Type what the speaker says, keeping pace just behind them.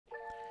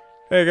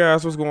Hey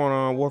guys, what's going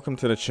on? Welcome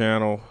to the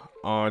channel.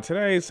 On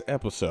today's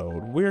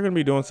episode, we're going to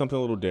be doing something a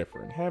little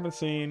different. Haven't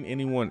seen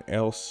anyone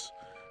else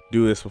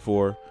do this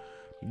before.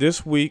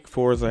 This week,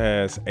 Forza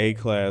has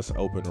A-Class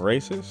open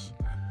races.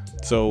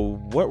 So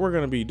what we're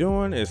going to be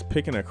doing is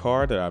picking a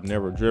car that I've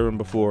never driven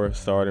before,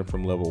 starting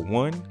from level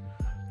 1.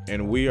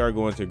 And we are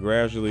going to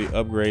gradually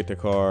upgrade the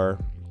car,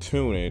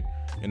 tune it,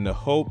 in the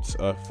hopes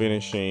of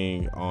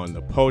finishing on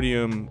the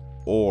podium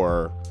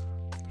or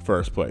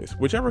first place,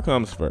 whichever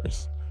comes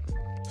first.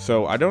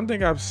 So I don't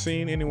think I've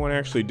seen anyone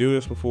actually do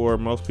this before.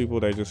 Most people,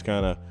 they just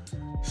kind of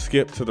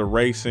skip to the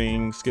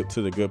racing, skip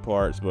to the good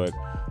parts, but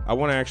I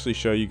want to actually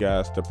show you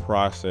guys the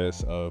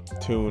process of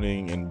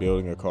tuning and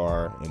building a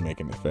car and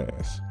making it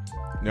fast.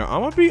 Now,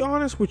 I'm gonna be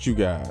honest with you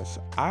guys.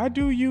 I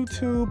do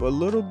YouTube a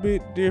little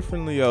bit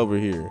differently over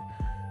here.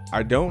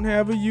 I don't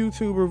have a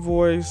YouTuber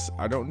voice.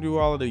 I don't do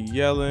all of the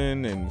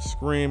yelling and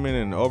screaming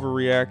and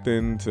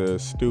overreacting to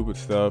stupid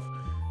stuff.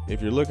 If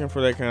you're looking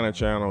for that kind of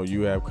channel,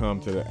 you have come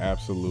to the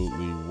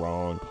absolutely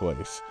wrong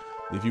place.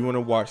 If you want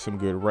to watch some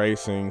good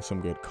racing,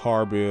 some good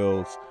car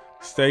builds,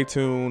 stay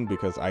tuned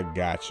because I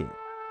got you.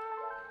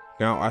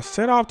 Now, I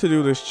set off to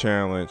do this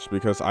challenge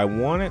because I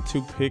wanted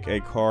to pick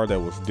a car that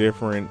was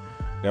different,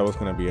 that was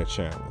going to be a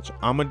challenge.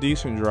 I'm a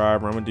decent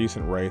driver, I'm a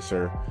decent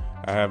racer.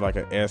 I have like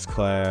an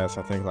S-Class,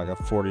 I think like a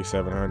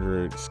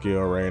 4700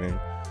 skill rating.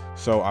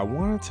 So I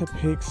wanted to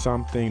pick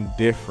something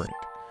different.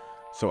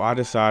 So I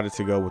decided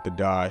to go with the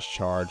Dodge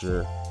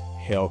Charger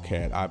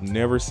Hellcat. I've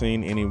never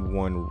seen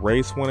anyone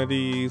race one of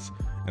these,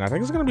 and I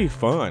think it's gonna be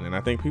fun. And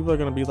I think people are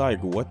gonna be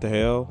like, what the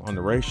hell, on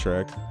the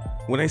racetrack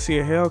when they see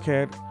a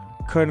Hellcat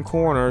cutting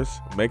corners,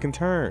 making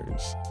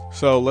turns.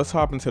 So let's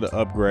hop into the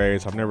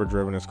upgrades. I've never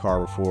driven this car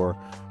before.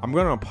 I'm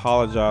gonna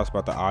apologize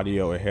about the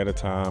audio ahead of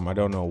time. I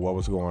don't know what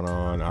was going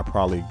on. I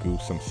probably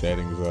goofed some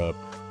settings up,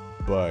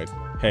 but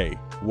hey,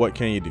 what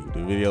can you do?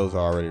 The video is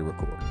already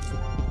recorded.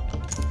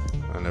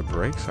 And the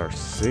brakes are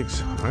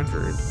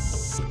 600.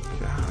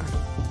 God.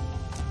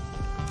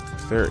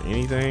 Is there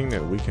anything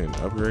that we can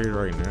upgrade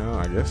right now?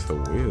 I guess the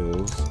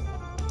wheels.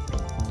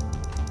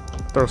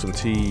 Throw some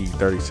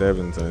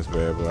T37s in this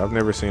bad boy. I've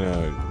never seen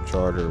a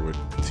Charger with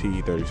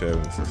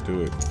T37s. Let's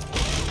do it.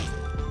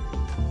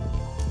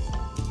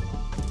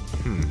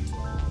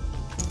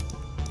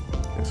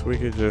 Guess we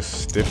could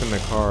just stiffen the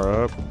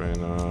car up,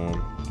 and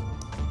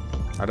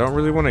I don't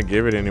really want to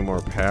give it any more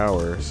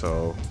power,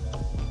 so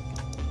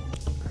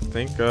I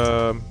think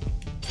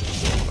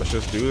let's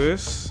just do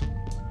this,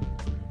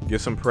 get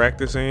some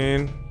practice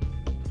in,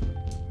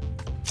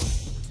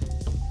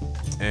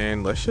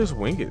 and let's just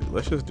wing it.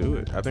 Let's just do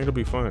it. I think it'll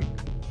be fun.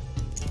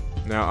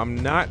 Now, I'm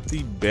not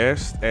the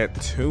best at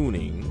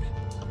tuning,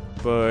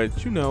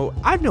 but you know,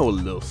 I know a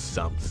little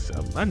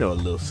something. I know a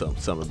little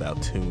something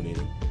about tuning.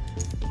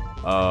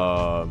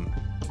 Oh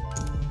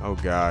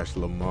gosh,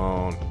 Le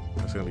Mans,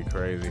 that's gonna be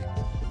crazy.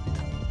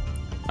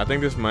 I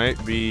think this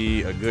might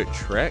be a good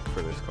track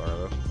for this car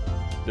though,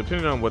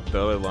 depending on what the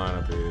other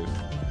lineup is.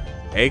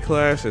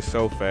 A-Class is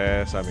so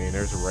fast. I mean,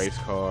 there's race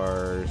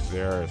cars,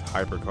 there's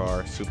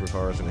hypercars,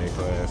 supercars in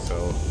A-Class,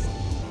 so.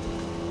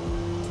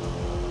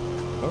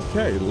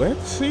 Okay,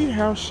 let's see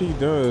how she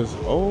does.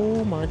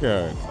 Oh my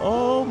God.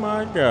 Oh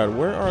my God,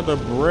 where are the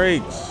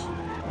brakes?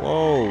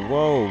 Whoa,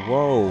 whoa,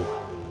 whoa.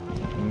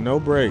 No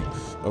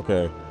brakes,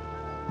 okay.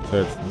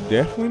 So it's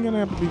definitely gonna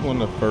have to be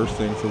one of the first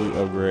things that we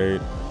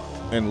upgrade.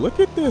 And look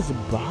at this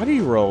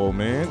body roll,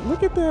 man.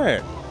 Look at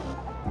that.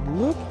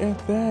 Look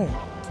at that.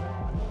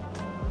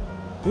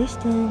 This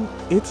thing,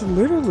 it's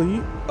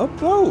literally a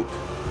boat.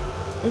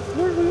 It's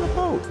literally a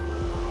boat.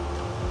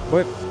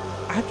 But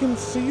I can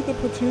see the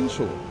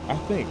potential, I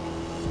think.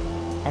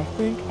 I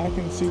think I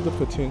can see the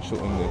potential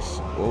in this.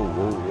 Whoa,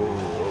 whoa, whoa,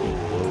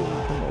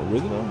 whoa. Come on,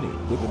 whip it on it.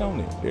 Whip it on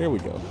it. There we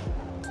go.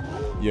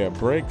 Yeah,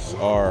 brakes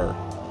are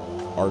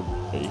a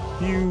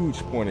huge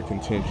point of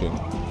contention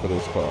for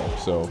this car.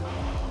 So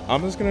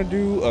I'm just gonna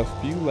do a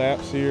few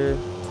laps here,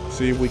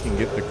 see if we can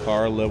get the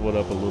car leveled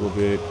up a little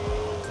bit.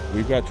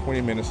 We've got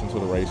 20 minutes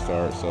until the race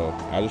starts, so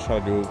I'll just try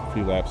to do a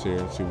few laps here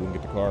and see if we can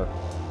get the car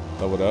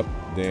leveled up.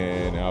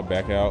 Then I'll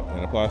back out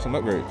and apply some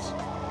upgrades.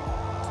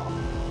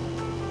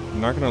 I'm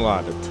not gonna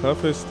lie, the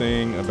toughest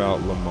thing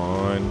about Le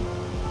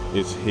Mans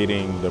is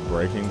hitting the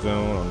braking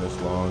zone on this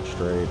long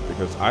straight,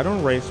 because I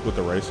don't race with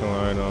the racing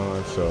line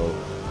on, so,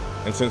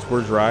 and since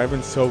we're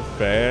driving so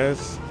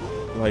fast,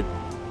 like,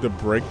 the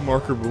brake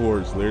marker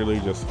boards literally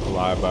just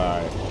fly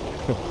by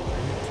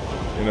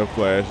in a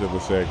flash of a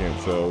second.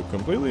 So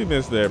completely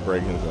missed that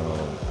braking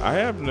zone. I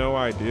have no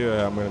idea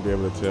how I'm going to be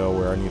able to tell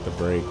where I need to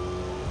brake.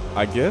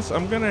 I guess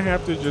I'm going to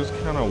have to just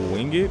kind of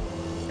wing it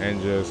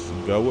and just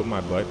go with my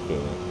butt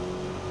feeling.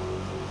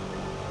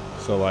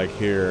 So like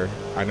here,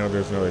 I know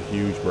there's another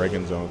huge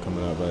braking zone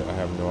coming up, but I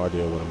have no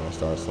idea when I'm going to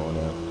start slowing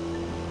down.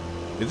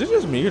 Is it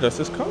just me, or does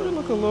this color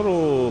look a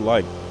little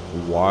like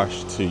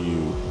washed to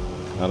you?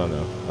 I don't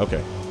know.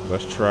 Okay.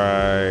 Let's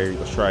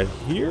try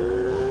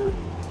here.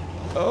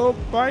 Oh,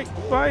 bite,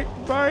 bite,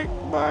 bite,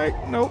 bite.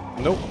 Nope,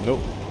 nope,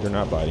 nope. You're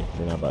not biting.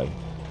 You're not biting.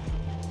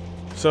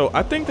 So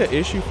I think the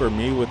issue for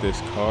me with this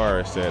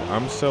car is that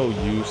I'm so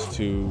used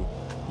to,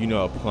 you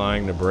know,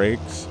 applying the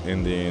brakes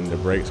and then the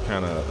brakes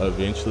kind of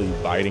eventually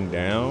biting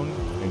down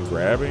and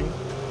grabbing.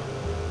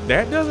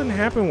 That doesn't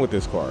happen with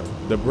this car.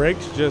 The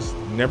brakes just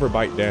never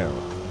bite down.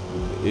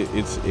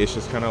 It's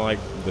just kind of like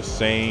the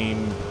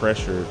same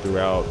pressure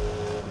throughout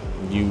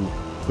you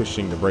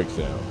pushing the brakes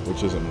down,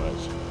 which isn't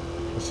much.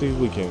 Let's see if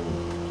we can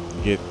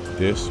get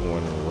this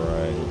one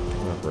right.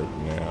 Come on,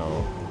 brake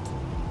now.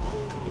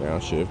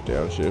 Downshift,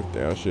 downshift,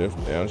 downshift,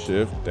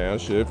 downshift,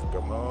 downshift.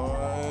 Come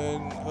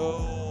on.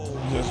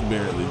 Oh, just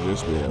barely,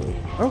 just barely.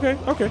 Okay,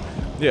 okay.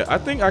 Yeah, I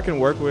think I can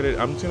work with it.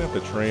 I'm just gonna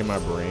have to train my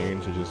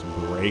brain to just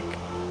brake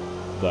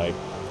like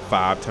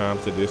 5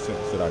 times the distance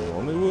that I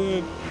normally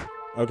would.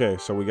 Okay,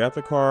 so we got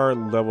the car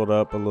leveled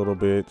up a little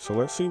bit. So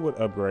let's see what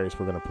upgrades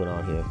we're gonna put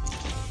on here.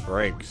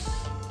 Brakes.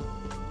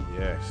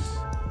 Yes.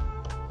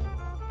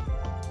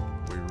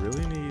 We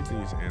really need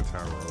these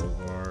anti-roll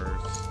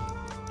bars.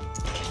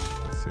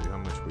 Let's see how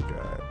much we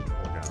got.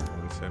 We got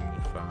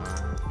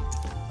 175.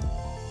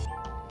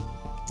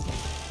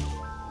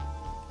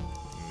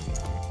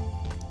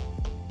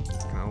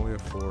 Can only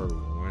afford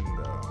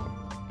window.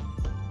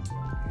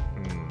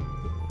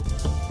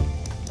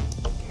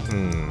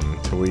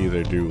 So we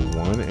either do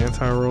one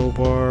anti-roll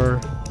bar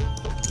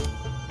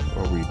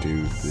or we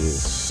do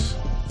this.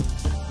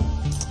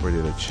 We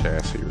did a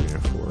chassis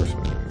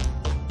reinforcement.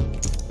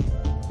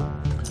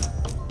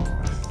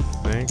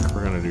 I think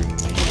we're gonna do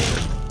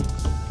neither.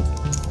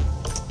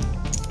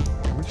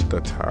 How much is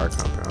the tire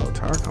compound? Oh,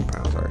 tire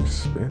compounds are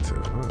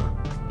expensive, huh?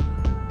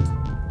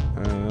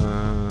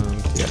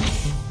 Yeah.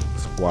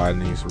 Let's widen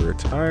these rear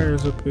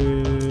tires a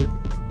bit.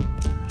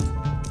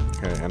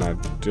 Okay, and I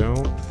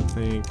don't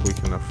think we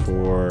can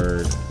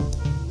afford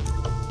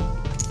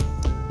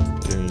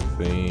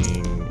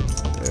anything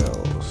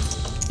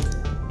else.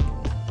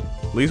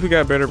 At least we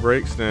got better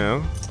brakes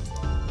now.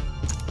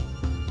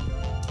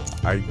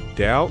 I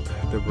doubt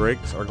the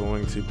brakes are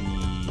going to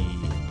be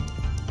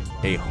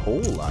a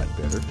whole lot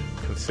better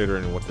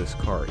considering what this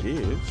car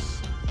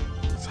is.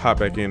 Let's hop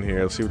back in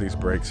here. Let's see what these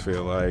brakes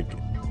feel like.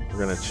 We're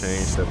gonna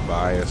change the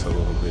bias a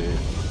little bit.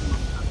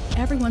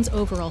 Everyone's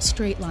overall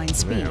straight line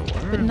speed,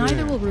 but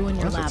neither will ruin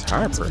your lap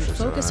times if you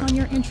focus on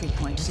your entry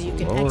point so you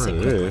can exit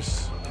quickly.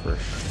 This for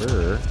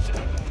sure.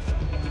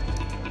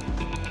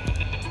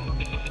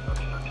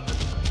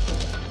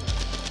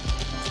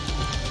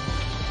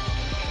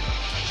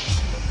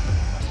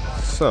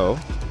 So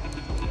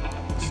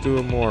let's do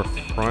a more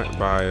front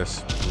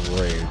bias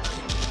brake.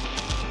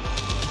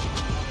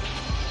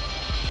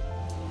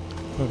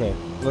 Okay,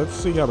 let's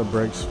see how the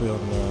brakes feel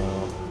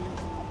now.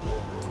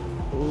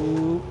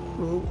 Ooh.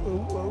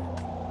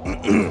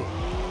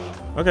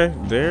 Okay,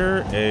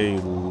 they're a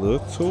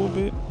little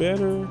bit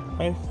better,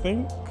 I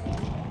think.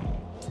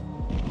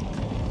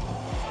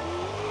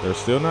 They're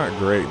still not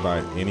great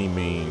by any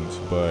means,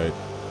 but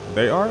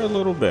they are a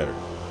little better,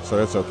 so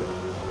that's okay.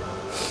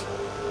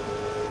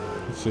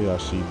 Let's see how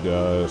she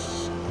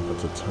does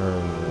to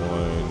turn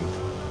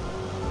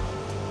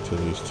 1 to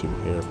these 2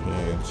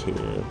 hairpins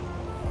here.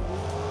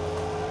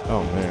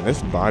 Oh man,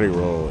 this body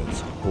roll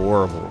is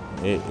horrible.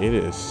 It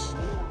is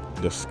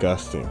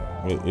disgusting.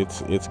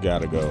 It's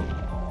gotta go.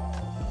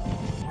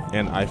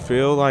 And I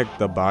feel like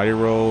the body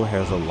roll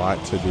has a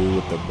lot to do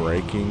with the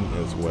braking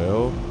as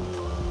well.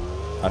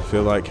 I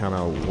feel like kind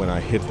of when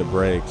I hit the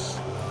brakes,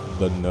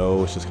 the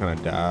nose just kind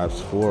of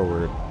dives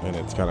forward and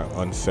it's kind of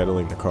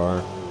unsettling the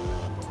car.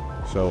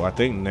 So I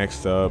think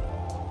next up,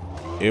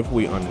 if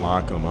we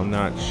unlock them, I'm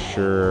not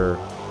sure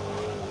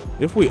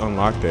if we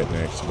unlock that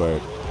next,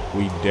 but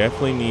we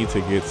definitely need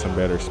to get some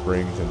better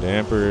springs and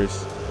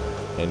dampers.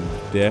 And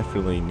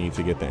definitely need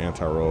to get the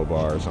anti-roll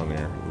bars on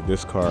there.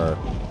 This car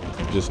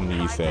just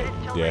needs that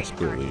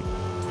desperately.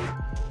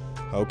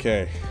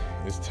 Okay,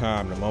 it's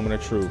time, the moment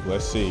of truth.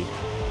 Let's see.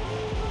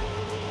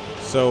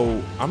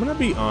 So I'm gonna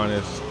be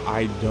honest,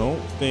 I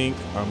don't think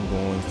I'm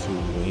going to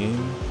win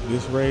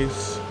this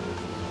race.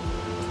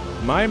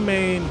 My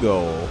main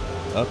goal,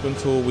 up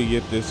until we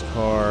get this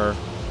car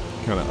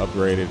kind of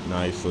upgraded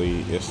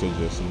nicely, is to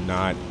just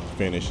not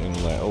finish in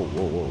last. Oh,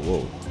 whoa, whoa,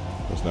 whoa.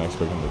 I was not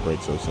expecting to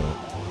brake so soon.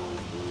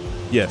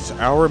 Yes,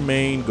 our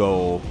main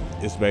goal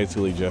is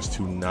basically just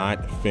to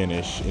not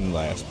finish in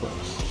last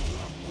place.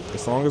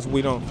 As long as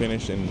we don't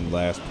finish in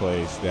last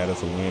place, that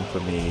is a win for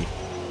me.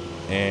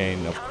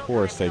 And of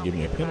course, they give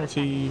me a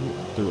penalty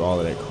through all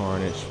of that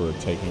carnage for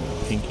taking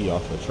a pinky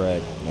off the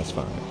track. That's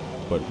fine,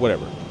 but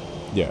whatever.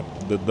 Yeah,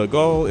 the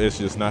goal is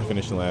just not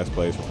finishing last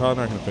place. We're probably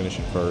not going to finish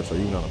in first or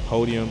even on a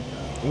podium,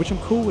 which I'm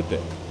cool with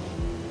that.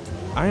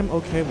 I am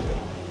okay with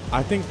that.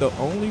 I think the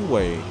only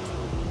way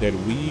that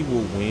we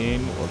will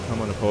win or come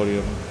on the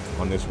podium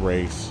on this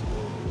race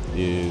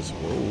is,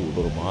 whoa,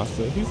 little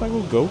Mazda. He's like a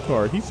little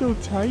go-kart. He's so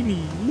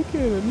tiny. Look at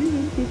him. He's a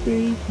little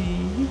baby.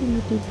 He's a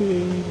little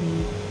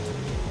baby.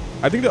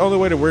 I think the only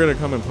way that we're going to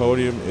come in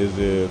podium is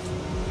if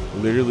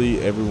literally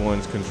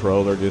everyone's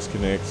controller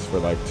disconnects for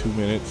like 2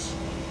 minutes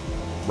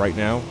right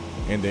now.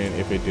 And then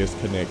if it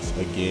disconnects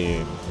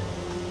again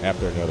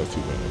after another 2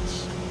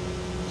 minutes.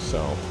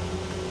 So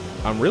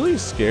I'm really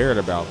scared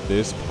about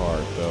this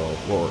part though,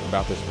 or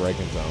about this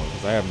braking zone,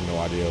 because I have no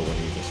idea when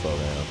he needs to slow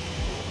down.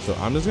 So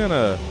I'm just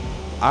gonna,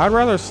 I'd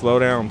rather slow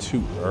down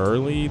too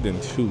early than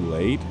too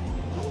late.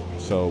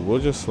 So we'll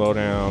just slow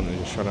down and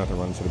just try not to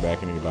run into the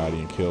back of anybody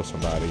and kill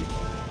somebody.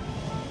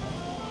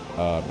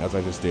 As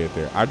I just did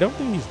there. I don't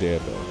think he's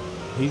dead though.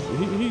 He's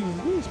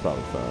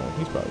probably fine.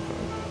 He's probably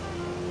fine.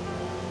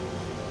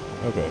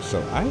 Okay,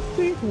 so I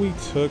think we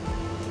took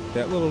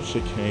that little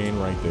chicane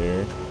right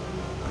there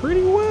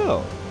pretty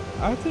well.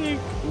 I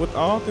think with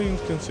all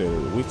things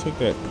considered, we took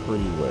that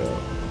pretty well.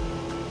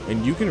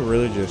 And you can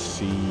really just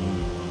see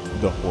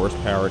the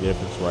horsepower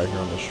difference right here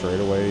on the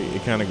straightaway.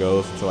 It kind of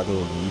goes into like a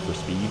little Need for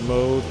Speed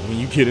mode when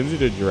you get into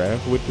the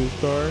draft with this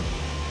car.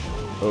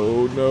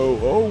 Oh no,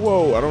 oh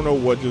whoa, I don't know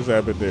what just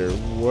happened there.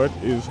 What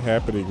is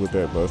happening with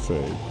that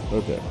Mustang?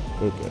 Okay,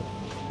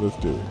 let's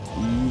do it.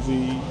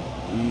 Easy.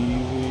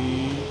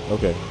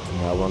 Okay,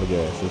 now we're on the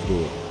gas,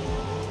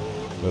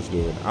 let's do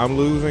it. I'm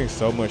losing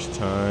so much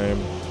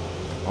time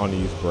on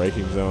these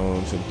braking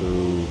zones and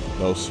through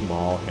those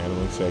small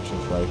handling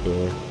sections right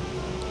there.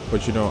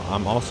 But you know,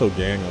 I'm also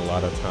gaining a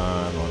lot of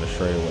time on the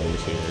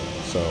straightaways here.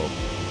 So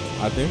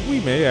I think we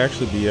may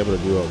actually be able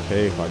to do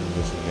okay if I can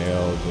just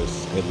nail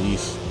just at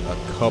least a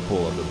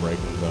couple of the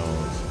braking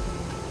zones.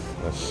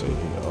 Let's see.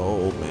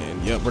 Oh man,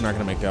 yep, we're not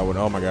gonna make that one.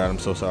 Oh my god, I'm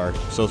so sorry.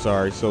 So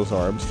sorry.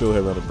 I'm still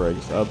hitting on the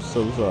brakes. I'm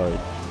so sorry.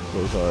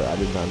 I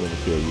did not mean to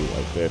kill you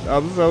like that.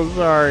 I'm so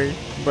sorry.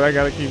 But I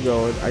gotta keep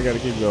going.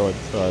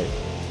 Sorry.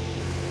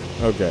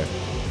 Okay.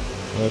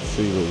 Let's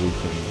see what we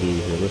can do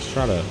here. Let's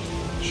try to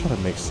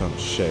make some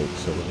shake.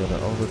 So we're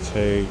gonna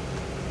overtake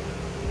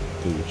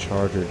the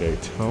Charger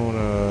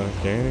Daytona,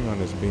 gaining on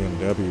this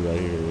BMW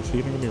right here. Is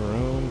he gonna give me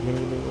room?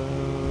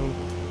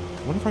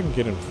 I wonder if I can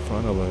get in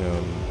front of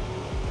him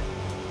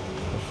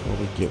before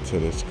we get to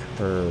this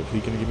curve. He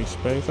gonna give me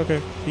space?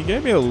 Okay, he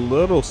gave me a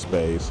little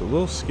space. A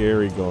little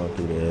scary going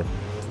through there.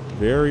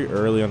 Very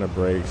early on the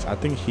brakes. I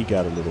think he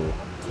got a little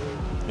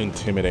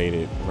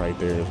intimidated right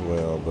there as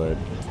well, but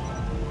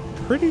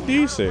pretty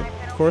decent.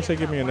 Of course, they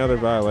give me another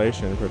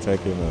violation for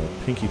taking a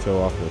pinky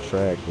toe off the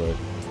track, but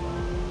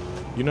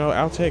you know,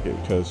 I'll take it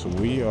because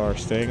we are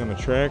staying on the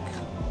track.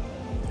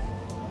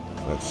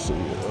 Let's see.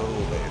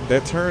 Oh man,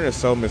 that turn is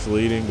so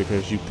misleading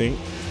because you think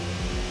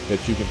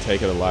that you can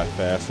take it a lot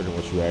faster than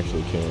what you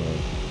actually can.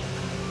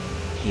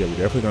 Yeah, we're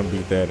definitely gonna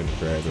beat that in the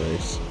drag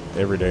race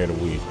every day of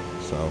the week.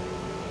 So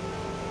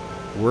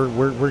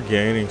we're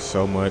gaining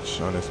so much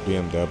on this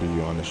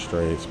BMW on the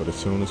straights, but as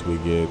soon as we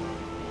get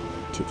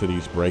to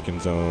these braking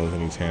zones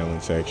and these handling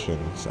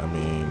sections, I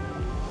mean,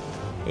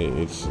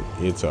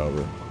 it's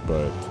over.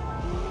 But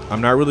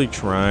I'm not really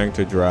trying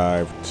to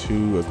drive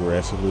too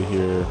aggressively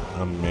here.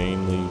 I'm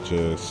mainly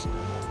just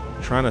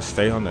trying to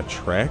stay on the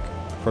track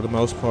for the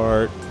most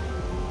part,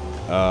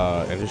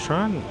 and just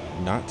trying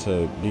not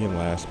to be in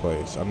last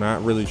place. I'm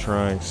not really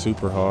trying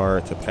super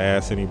hard to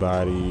pass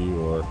anybody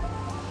or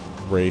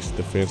race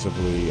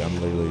defensively. I'm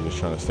literally just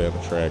trying to stay on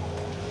the track,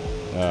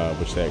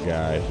 which that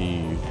guy,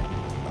 he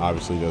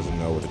obviously doesn't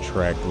know what the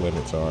track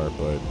limits are,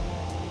 but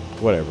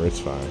whatever, it's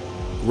fine.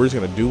 We're just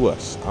gonna do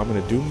us. I'm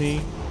gonna do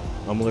me.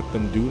 I'm gonna let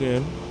them do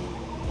them,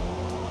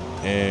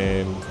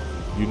 and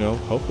you know,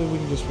 hopefully we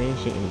can just finish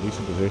it in a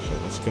decent position.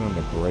 Let's get on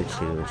the brakes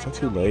here. Is that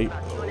too late?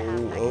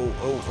 Oh,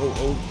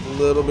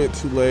 a little bit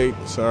too late.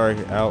 Sorry,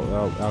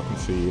 I'll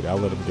concede. I'll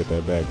let him get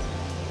that back.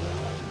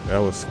 That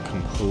was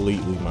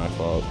completely my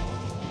fault.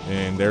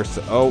 And there's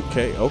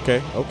okay.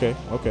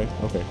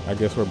 I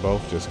guess we're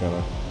both just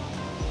gonna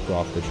go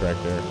off the track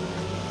there.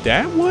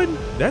 That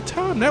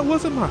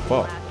wasn't my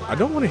fault. I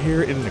don't want to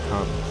hear it in the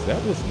comments.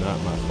 That was not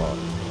my fault.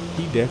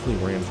 He definitely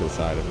ran to the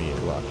side of me and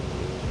blocked me.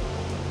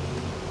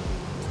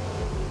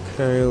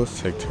 Okay, let's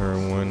take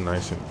turn one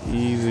nice and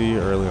easy.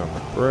 Early on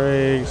the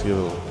brakes, get a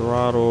little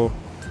throttle.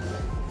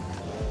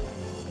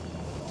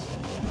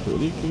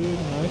 Pretty good,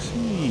 nice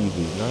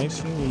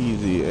and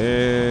easy.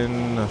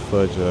 And I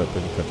fudge up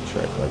and cut the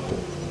track right there.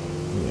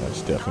 Yeah,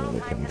 it's definitely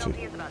a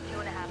penalty.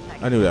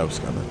 I knew that was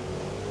coming.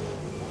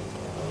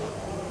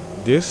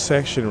 This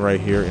section right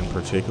here in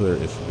particular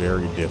is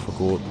very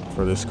difficult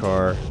for this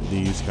car.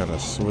 These kind of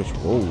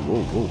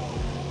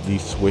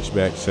these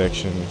switchback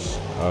sections,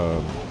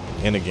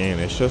 and again,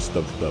 it's just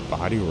the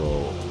body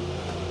roll.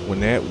 When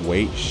that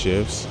weight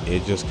shifts,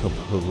 it just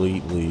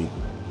completely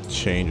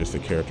changes the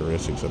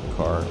characteristics of the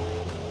car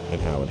and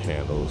how it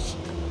handles.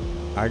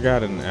 I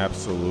got an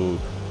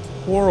absolute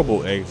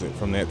horrible exit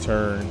from that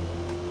turn,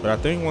 but I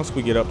think once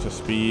we get up to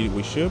speed,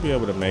 we should be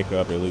able to make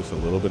up at least a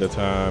little bit of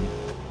time.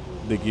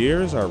 The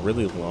gears are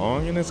really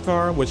long in this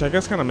car, which I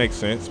guess kind of makes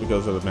sense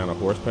because of the amount of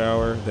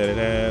horsepower that it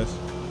has.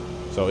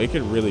 So it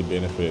could really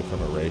benefit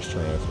from a race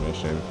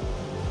transmission.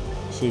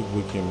 Let's see if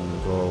we can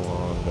go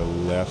on the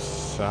left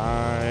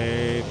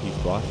side. He's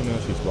blocking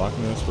us.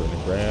 We're in the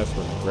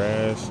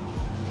grass.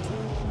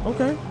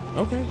 Okay.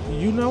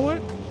 You know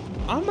what?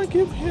 I'm gonna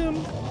give him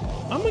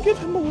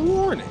a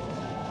warning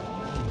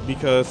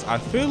because I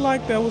feel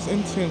like that was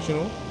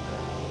intentional,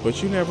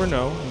 but you never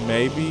know.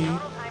 Maybe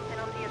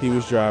he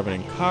was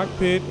driving in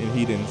cockpit and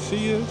he didn't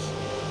see us.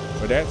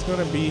 But that's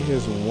going to be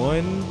his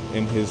one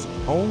and his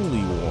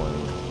only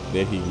one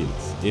that he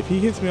gets. If he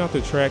hits me off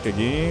the track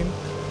again,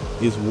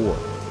 it's war.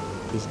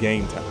 It's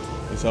game time.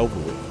 It's over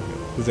with for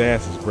him. His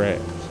ass is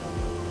grabbed.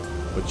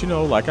 But you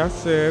know, like I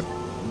said,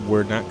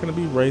 we're not going to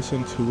be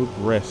racing too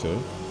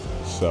aggressive.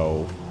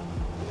 So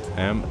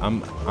I'm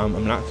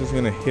not just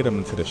going to hit him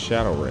into the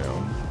shadow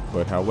realm.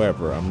 But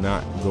however, I'm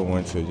not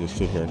going to just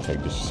sit here and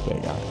take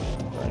disrespect out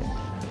of him, right?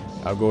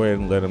 I'll go ahead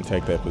and let him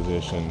take that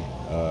position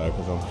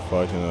because I'm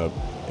fudging up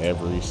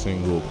every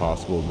single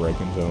possible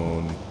braking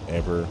zone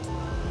ever.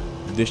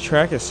 This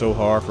track is so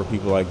hard for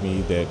people like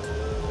me that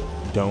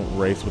don't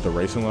race with the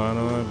racing line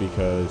on,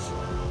 because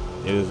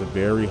it is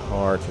very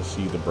hard to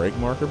see the brake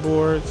marker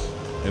boards,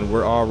 and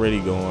we're already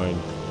going,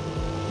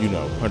 you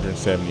know,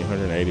 170,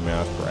 180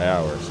 miles per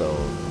hour, so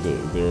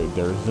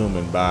they're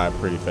zooming by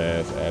pretty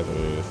fast as it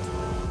is.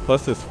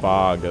 Plus this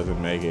fog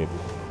doesn't make it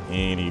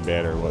any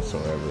better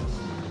whatsoever.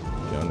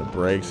 On the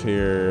brakes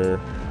here,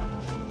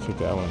 took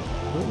that one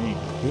pretty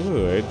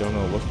good. Don't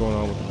know what's going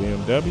on with the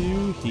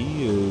BMW.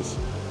 He is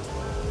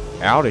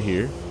out of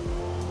here.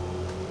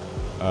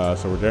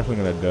 So we're definitely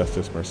going to dust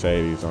this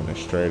Mercedes on the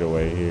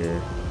straightaway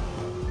here.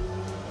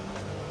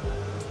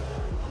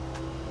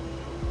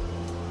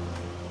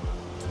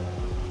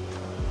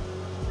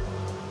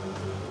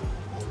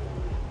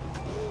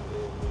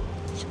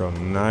 Let's go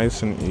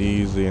nice and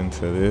easy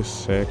into this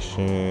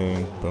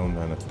section. Boom,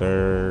 down to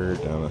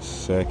third, down to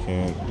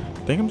second.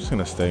 I think I'm just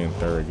going to stay in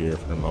third gear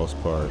for the most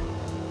part.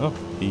 Oh,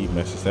 he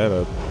messes that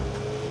up.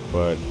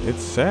 But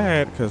it's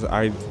sad because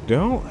I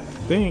don't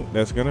think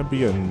that's going to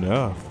be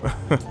enough.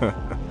 I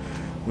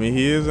mean,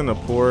 he is in a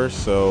Porsche,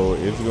 so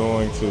it's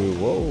going to...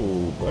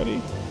 Whoa,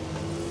 buddy.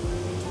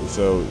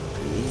 So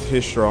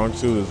his strong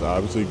suit is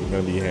obviously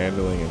going to be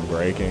handling and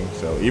braking.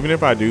 So even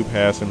if I do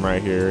pass him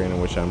right here,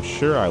 and which I'm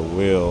sure I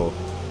will,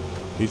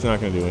 he's not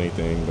going to do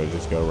anything but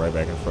just go right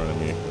back in front of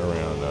me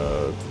around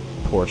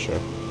Porsche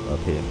up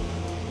here.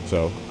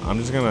 So I'm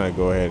just going to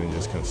go ahead and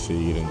just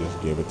concede and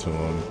just give it to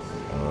him.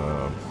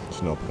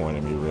 There's no point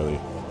in me really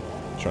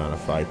trying to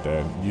fight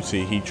that. You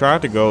see, he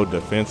tried to go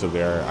defensive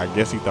there. I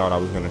guess he thought I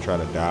was going to try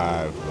to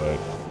dive, but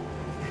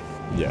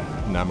yeah,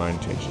 not my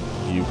intention.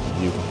 You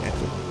can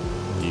have it.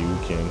 You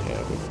can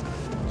have it.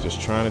 Just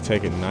trying to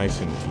take it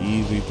nice and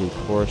easy through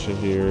Porsche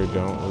here.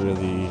 Don't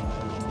really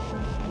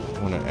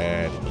want to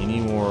add any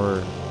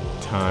more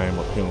time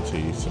or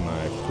penalties to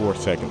my 4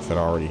 seconds that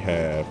I already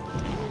have.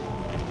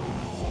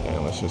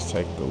 And let's just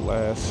take the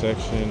last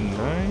section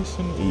nice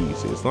and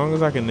easy. As long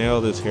as I can nail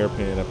this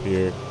hairpin up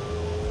here,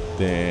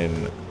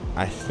 then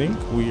I think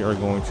we are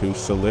going to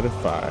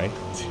solidify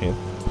 10th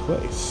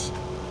place.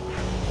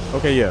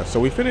 Okay, yeah, so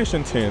we finished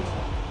in 10th,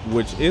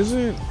 which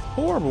isn't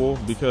horrible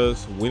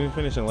because we didn't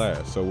finish in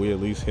last, so we at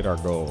least hit our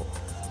goal.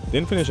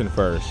 Didn't finish in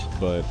first,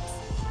 but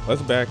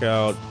let's back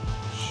out,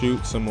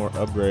 shoot some more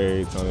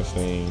upgrades on this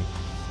thing,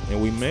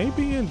 and we may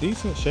be in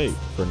decent shape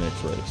for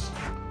next race.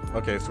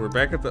 Okay, so we're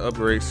back at the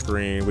upgrade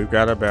screen. We've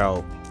got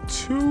about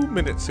 2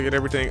 minutes to get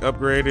everything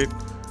upgraded.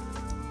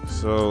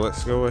 So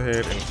let's go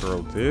ahead and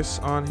throw this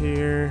on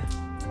here.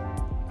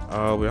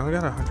 We only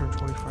got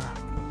 125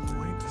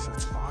 points.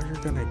 That's all you're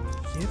gonna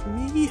give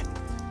me?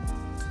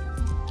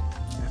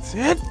 That's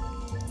it?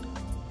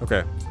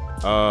 Okay.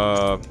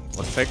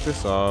 Let's take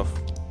this off.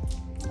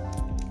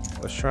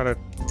 Let's try to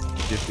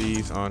get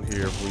these on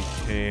here if we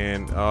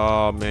can.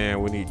 Oh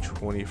man, we need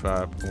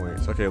 25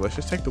 points. Okay, let's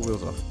just take the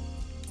wheels off.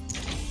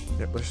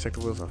 Yep, let's just take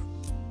the wheels off.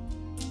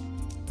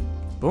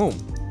 Boom.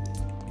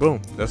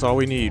 Boom. That's all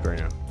we need right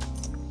now.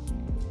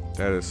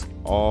 That is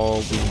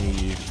all we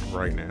need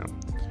right now.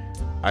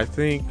 I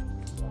think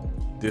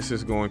this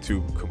is going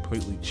to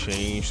completely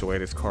change the way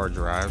this car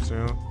drives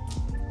now.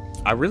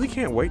 I really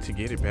can't wait to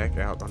get it back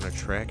out on the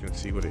track and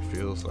see what it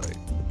feels like.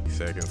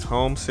 Seconds.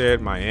 Homestead,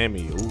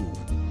 Miami. Ooh.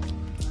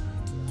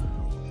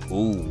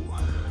 Ooh.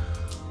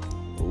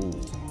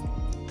 Ooh.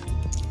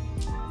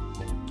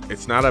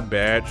 It's not a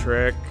bad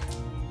track.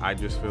 I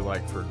just feel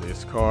like for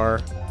this car,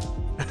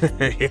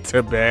 it's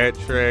a bad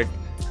track.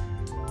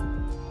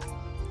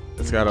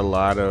 It's got a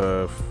lot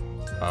of,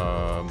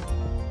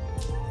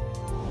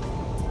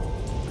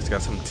 it's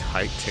got some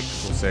tight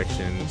technical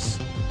sections,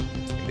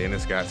 and then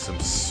it's got some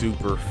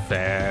super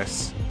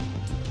fast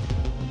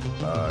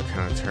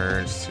kind of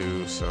turns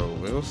too. So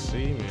we'll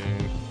see,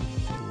 man.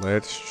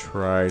 Let's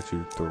try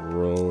to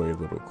throw a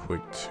little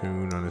quick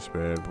tune on this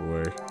bad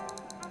boy.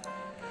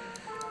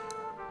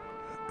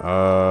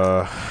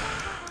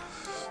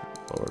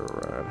 Lower the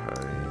ride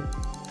height.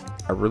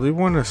 I really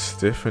want to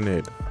stiffen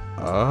it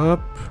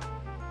up.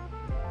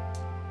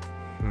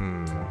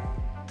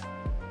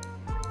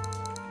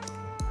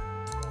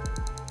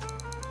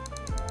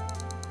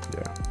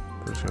 Yeah,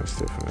 we're just gonna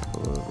stiffen it up a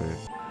little bit.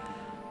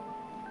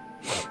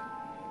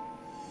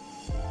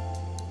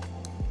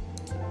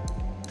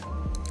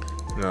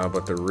 No,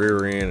 but the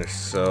rear end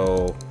is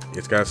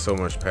it's got so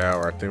much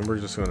power. I think we're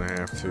just gonna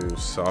have to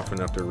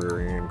soften up the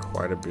rear end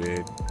quite a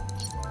bit.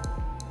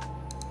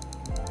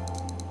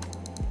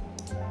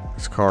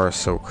 This car is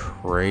so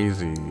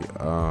crazy.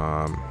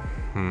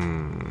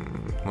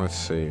 Let's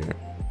see.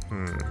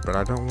 But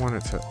I don't want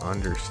it to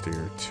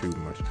understeer too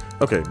much.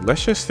 Okay,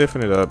 let's just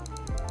stiffen it up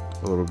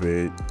a little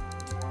bit.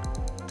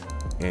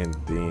 And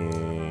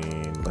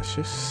then let's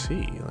just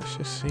see. Let's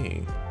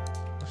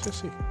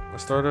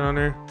start it on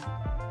there.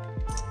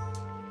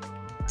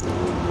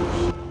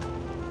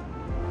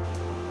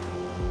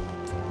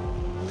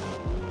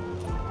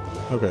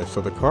 Okay,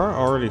 so the car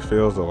already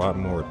feels a lot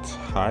more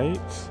tight.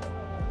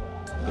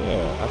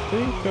 Yeah, I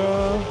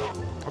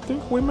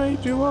think we may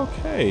do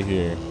okay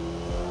here.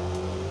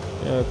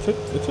 Yeah,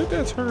 it took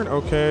that turn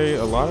okay.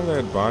 A lot of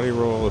that body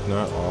roll, if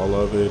not all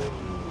of it,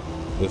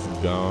 is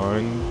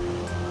gone.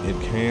 It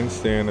can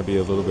stand to be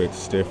a little bit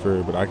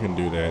stiffer, but I can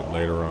do that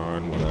later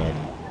on when I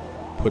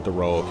put the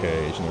roll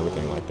cage and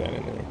everything like that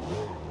in there.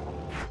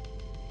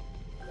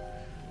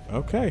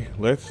 Okay,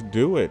 let's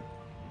do it.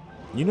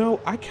 You know,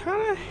 I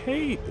kind of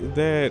hate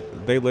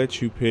that they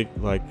let you pick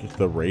like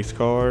the race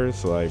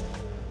cars, like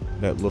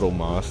that little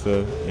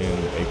Mazda in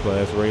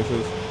A-class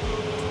races.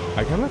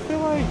 I kind of feel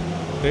like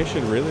they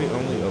should really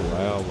only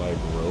allow like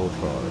road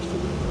cars to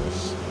do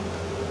this.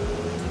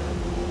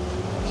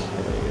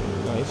 Okay,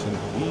 nice and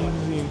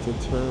easy into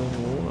turn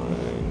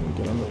one.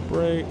 Get on the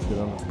brakes,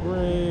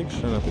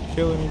 try not to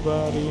kill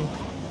anybody.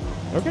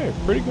 Okay,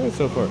 pretty good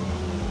so far.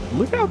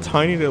 Look how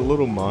tiny that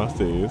little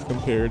Mazda is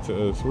compared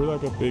to us. We're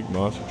like a big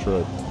monster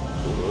truck.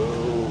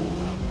 Whoa.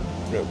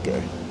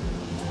 Okay.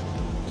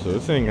 So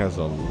this thing has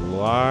a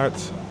lot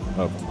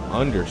of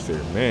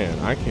understeer. Man,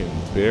 I can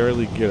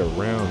barely get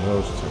around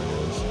those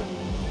turns.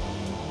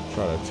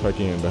 Try to tuck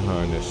in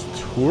behind this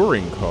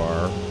touring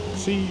car.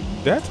 See,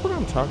 that's what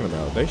I'm talking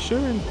about.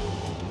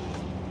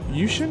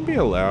 You shouldn't be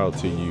allowed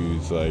to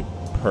use like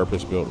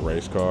purpose-built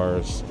race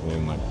cars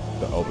in like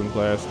the open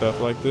class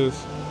stuff like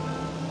this.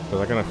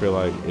 Because I kind of feel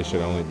like it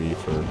should only be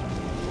for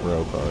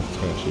rail cars. It's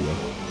kind of cheating.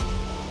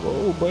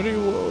 Whoa, buddy.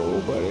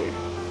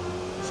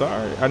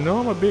 Sorry, I know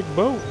I'm a big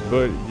boat,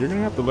 but you're going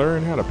to have to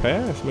learn how to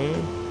pass, man.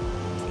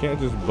 You can't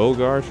just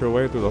bogart your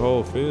way through the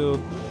whole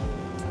field.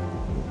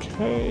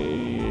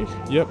 Okay.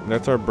 Yep,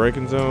 that's our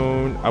braking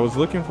zone. I was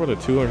looking for the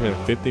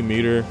 250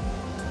 meter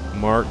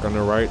mark on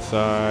the right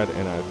side,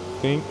 and I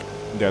think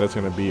that is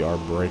going to be our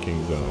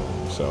braking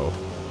zone. So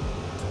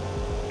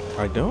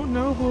I don't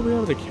know if we'll be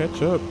able to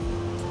catch up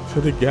to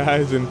the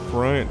guys in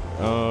front.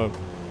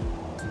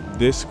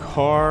 This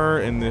car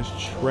and this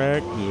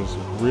track just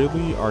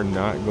really are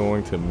not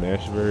going to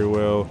mesh very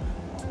well.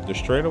 The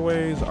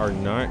straightaways are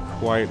not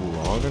quite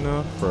long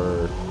enough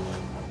for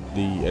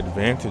the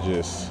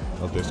advantages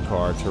of this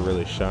car to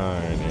really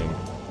shine. And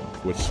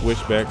with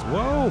switchbacks,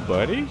 whoa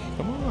buddy,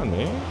 come on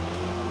man.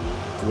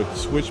 With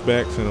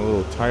switchbacks and a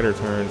little tighter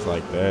turns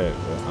like that,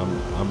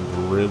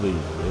 I'm really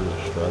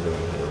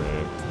struggling here,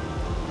 man.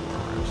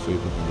 Let's see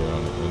if we can get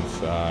on the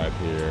inside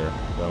here.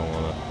 Don't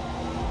want to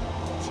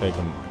take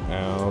them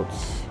out.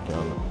 Get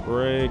on the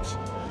brakes.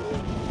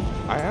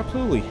 I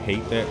absolutely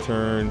hate that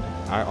turn.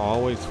 I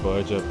always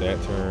fudge up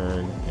that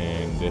turn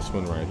and this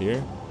one right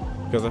here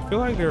because I feel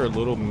like they're a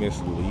little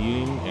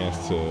misleading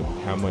as to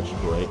how much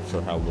brakes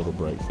or how little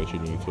brakes that you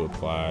need to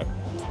apply.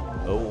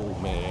 Oh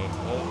man,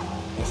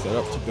 messed that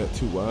up, took that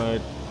too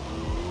wide.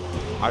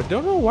 I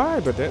don't know why,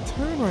 but that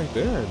turn right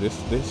there,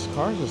 this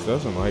car just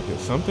doesn't like it.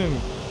 Something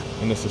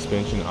in the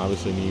suspension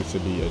obviously needs to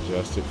be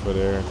adjusted for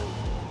there.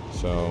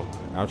 So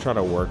I'll try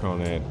to work on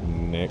that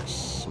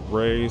next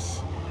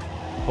race.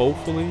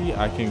 Hopefully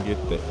I can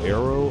get the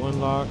aero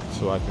unlocked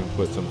so I can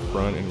put some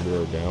front and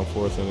rear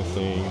downforce in this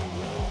thing.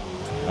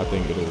 I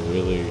think it'll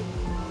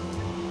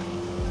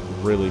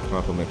really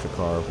complement the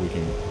car if we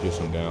can get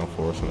some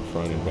downforce in the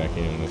front and back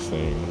end on this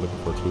thing. Looking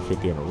for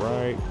 250 on the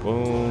right.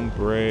 Boom,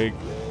 brake.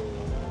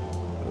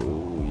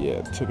 Ooh,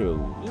 yeah, took it a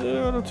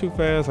little too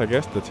fast. I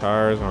guess the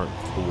tires aren't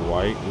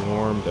quite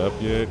warmed up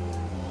yet.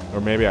 Or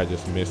maybe I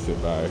just missed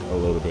it by a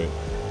little bit.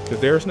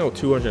 Because there's no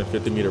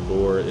 250 meter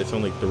bore. It's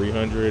only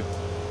 300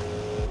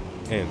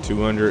 and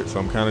 200. So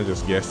I'm kind of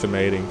just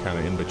guesstimating kind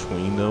of in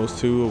between those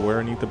two of where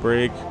I need to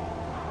brake.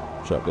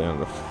 Drop down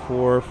to the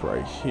fourth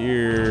right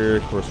here.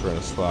 Of course, we're going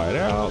to slide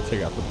out,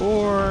 take out the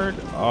board.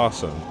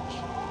 Awesome.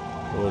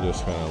 We'll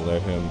just kind of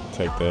let him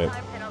take that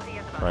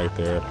right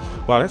there.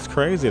 Wow, that's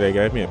crazy. They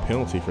gave me a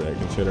penalty for that,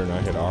 considering I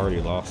had already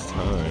lost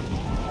time.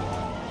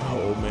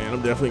 Oh, man,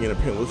 I'm definitely getting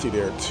a penalty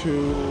there,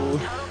 too.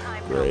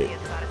 Great.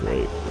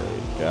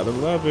 Gotta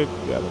love it.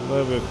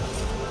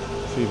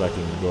 See if I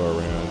can go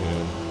around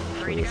him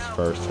for this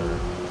first turn.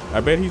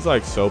 I bet he's,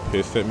 like, so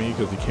pissed at me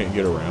because he can't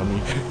get around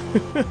me.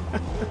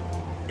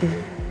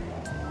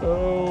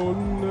 Oh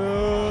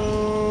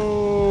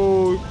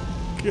no,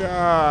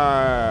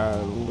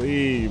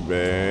 golly,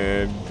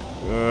 man.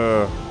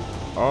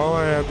 All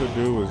I have to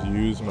do is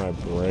use my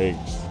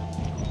brakes.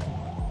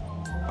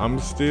 I'm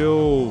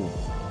still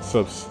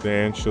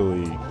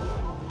substantially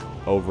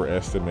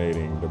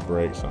overestimating the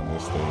brakes on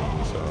this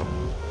thing, so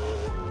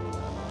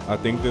I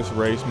think this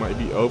race might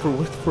be over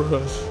with for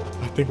us.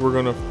 I think we're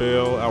gonna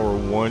fail our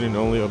one and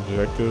only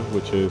objective,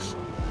 which is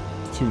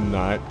to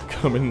not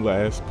come in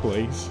last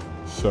place.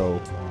 So,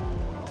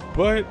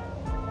 but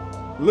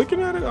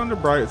looking at it on the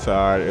bright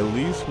side, at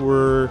least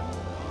we're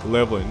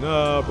leveling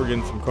up, we're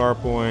getting some car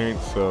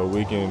points so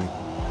we can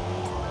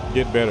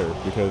get better,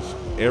 because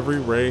every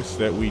race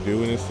that we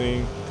do in this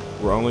thing,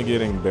 we're only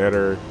getting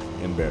better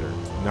and better.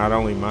 Not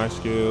only my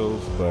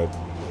skills, but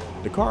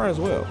the car as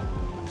well.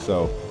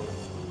 So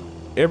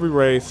every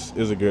race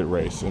is a good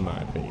race in my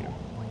opinion.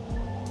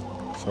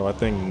 So I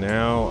think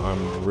now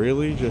I'm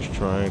really just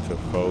trying to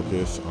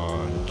focus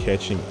on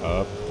catching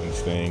up and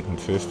staying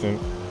consistent,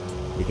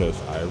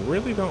 because I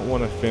really don't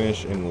want to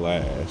finish in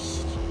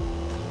last.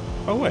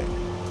 Oh wait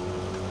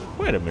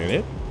a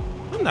minute,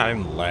 I'm not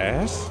in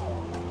last.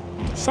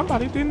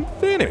 Somebody didn't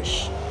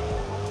finish.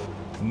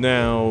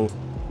 Now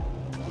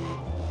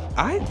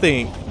I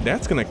think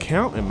that's gonna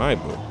count in my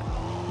book,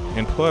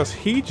 and plus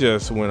he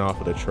just went off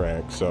of the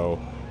track, so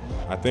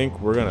I think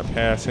we're gonna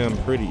pass him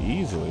pretty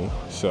easily.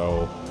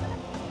 So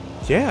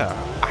yeah,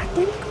 I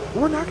think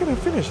we're not gonna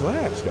finish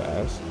last,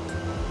 guys.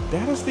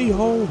 That is the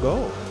whole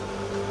goal.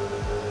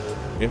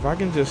 If I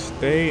can just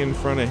stay in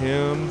front of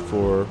him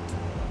for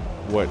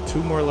what,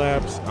 2 more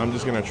laps, I'm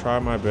just gonna try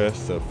my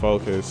best to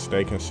focus,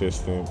 stay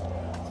consistent,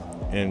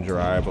 and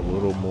drive a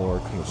little more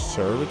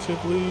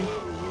conservatively.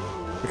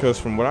 Because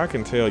from what I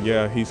can tell,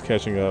 yeah, he's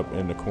catching up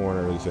in the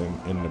corners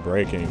and in the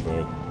braking,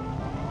 but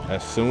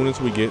as soon as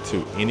we get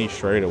to any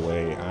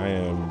straightaway,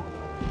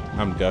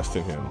 I'm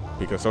dusting him,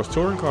 because those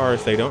touring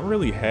cars, they don't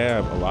really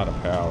have a lot of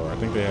power. I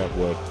think they have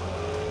what,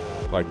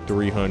 like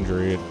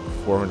 300,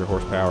 400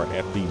 horsepower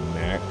at the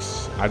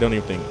max. I don't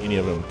even think any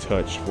of them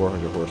touch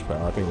 400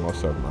 horsepower. I think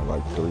most of them are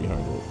like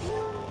 300.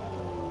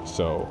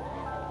 So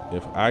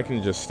if I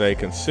can just stay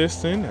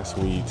consistent as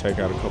we take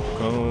out a couple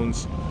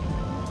cones,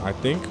 I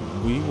think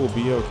we will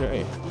be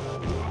okay.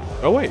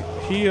 Oh wait,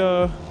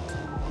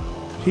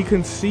 he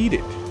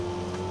conceded.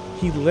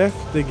 He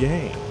left the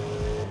game.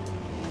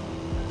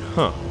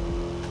 Huh.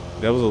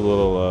 That was a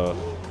little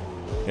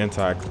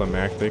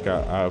anticlimactic.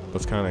 I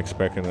was kind of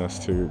expecting us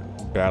to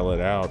battle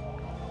it out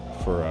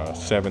for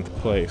 7th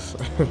place.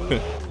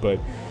 But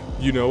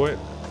you know what?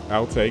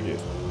 I'll take it.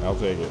 I'll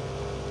take it.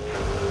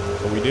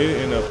 So we did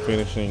end up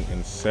finishing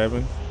in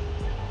 7th.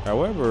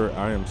 However,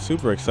 I am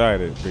super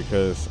excited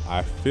because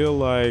I feel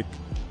like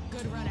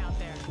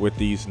with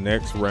these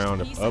next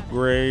round of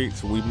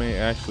upgrades, we may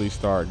actually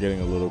start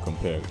getting a little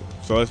competitive.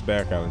 So let's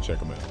back out and check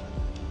them out.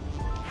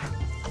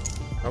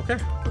 Okay,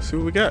 let's see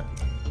what we got.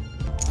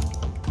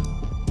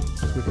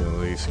 We can at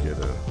least get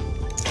the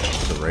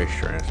race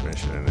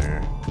transmission in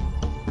there.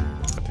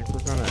 I think we're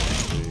gonna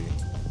actually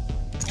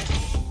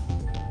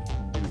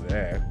do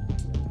that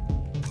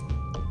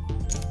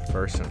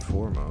first and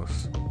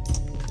foremost.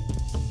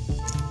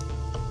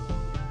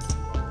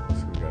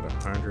 So we got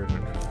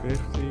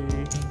 150.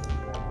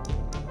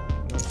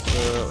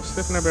 Let's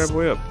stiffen that bad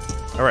boy up.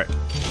 All right,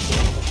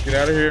 get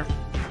out of here.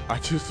 I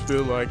just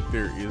feel like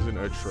there isn't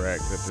a track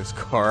that this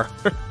car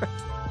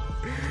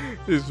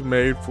is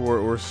made for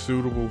or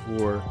suitable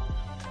for,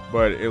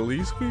 but at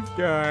least we've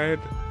got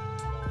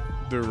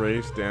the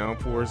race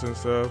downforce and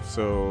stuff.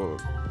 So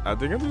I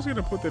think I'm just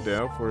gonna put the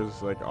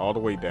downforce like all the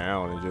way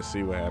down and just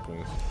see what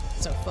happens.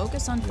 So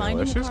focus on finding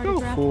let's just go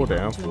full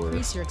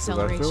downforce, your because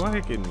I feel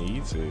like it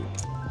needs it.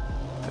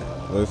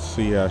 Let's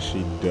see how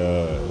she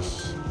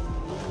does.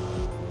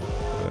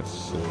 Let's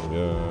see.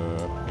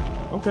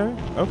 Okay,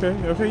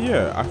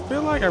 yeah. I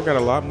feel like I've got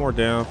a lot more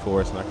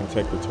downforce and I can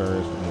take the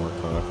turns with more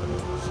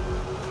confidence.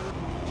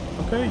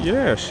 Okay,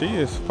 yeah, she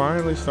is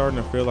finally starting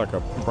to feel like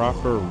a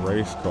proper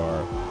race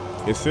car.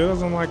 It still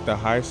doesn't like the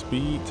high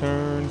speed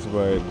turns,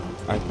 but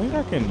I think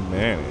I can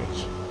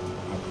manage.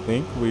 I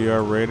think we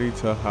are ready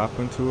to hop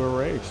into a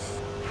race.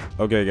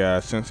 Okay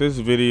guys, since this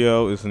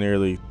video is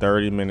nearly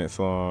 30 minutes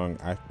long,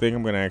 I think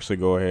I'm gonna actually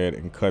go ahead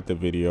and cut the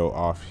video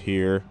off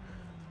here.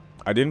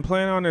 I didn't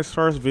plan on this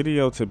first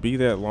video to be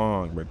that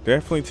long, but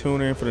definitely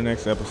tune in for the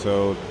next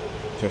episode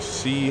to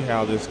see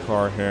how this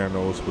car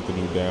handles with the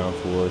new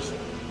downforce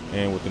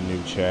and with the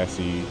new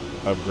chassis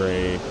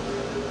upgrade.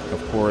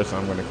 Of course,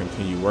 I'm going to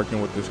continue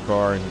working with this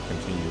car and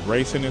continue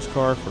racing this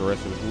car for the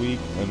rest of the week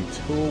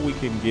until we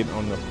can get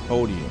on the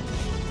podium.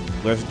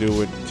 Let's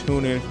do it.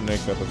 Tune in for the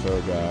next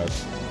episode,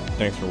 guys.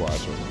 Thanks for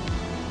watching.